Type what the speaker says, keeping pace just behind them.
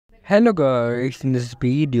Hello guys, in this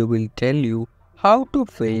video we'll tell you how to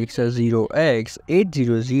fix a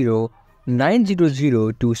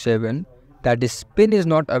 0x80090027 that is pin is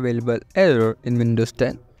not available error in Windows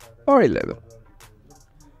 10 or 11.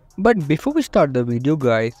 But before we start the video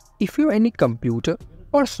guys, if you have any computer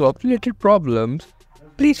or software related problems,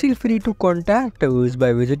 please feel free to contact us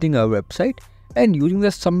by visiting our website and using the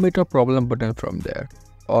submit a problem button from there.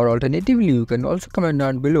 Or alternatively, you can also comment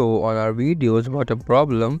down below on our videos about a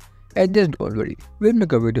problem and just don't worry, we'll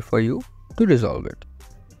make a video for you to resolve it.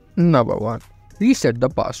 Number 1. Reset the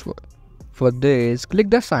password. For this, click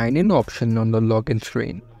the sign in option on the login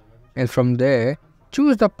screen and from there,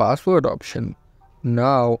 choose the password option.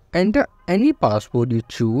 Now, enter any password you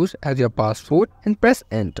choose as your password and press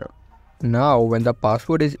enter. Now, when the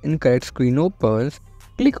password is incorrect screen opens,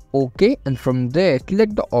 click OK and from there,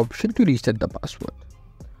 select the option to reset the password.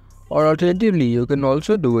 Or alternatively, you can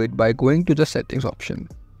also do it by going to the settings option.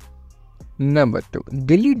 Number 2.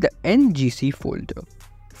 Delete the Ngc folder.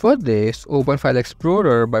 For this, open File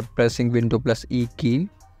Explorer by pressing Windows plus E key.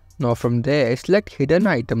 Now from there, select hidden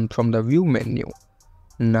items from the view menu.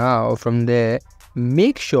 Now from there,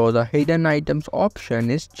 make sure the hidden items option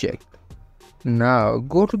is checked. Now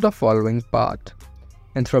go to the following path.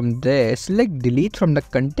 And from there, select delete from the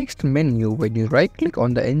context menu when you right click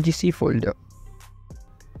on the Ngc folder.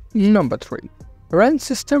 Number 3. Run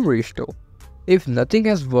system restore. If nothing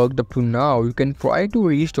has worked up to now, you can try to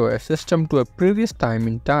restore a system to a previous time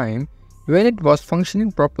in time when it was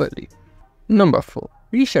functioning properly. Number 4.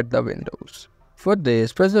 Reset the Windows. For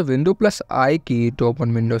this, press the Windows plus I key to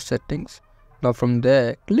open Windows settings. Now from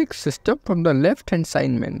there, click System from the left hand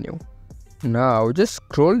side menu. Now just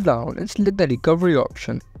scroll down and select the recovery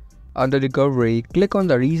option. Under recovery, click on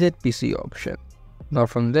the reset PC option. Now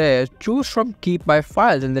from there, choose from keep my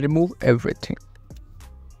files and then remove everything.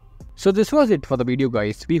 So this was it for the video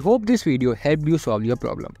guys. We hope this video helped you solve your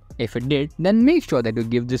problem. If it did, then make sure that you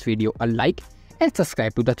give this video a like and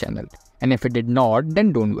subscribe to the channel. And if it did not,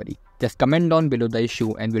 then don't worry. Just comment down below the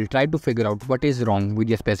issue and we'll try to figure out what is wrong with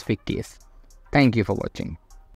your specific case. Thank you for watching.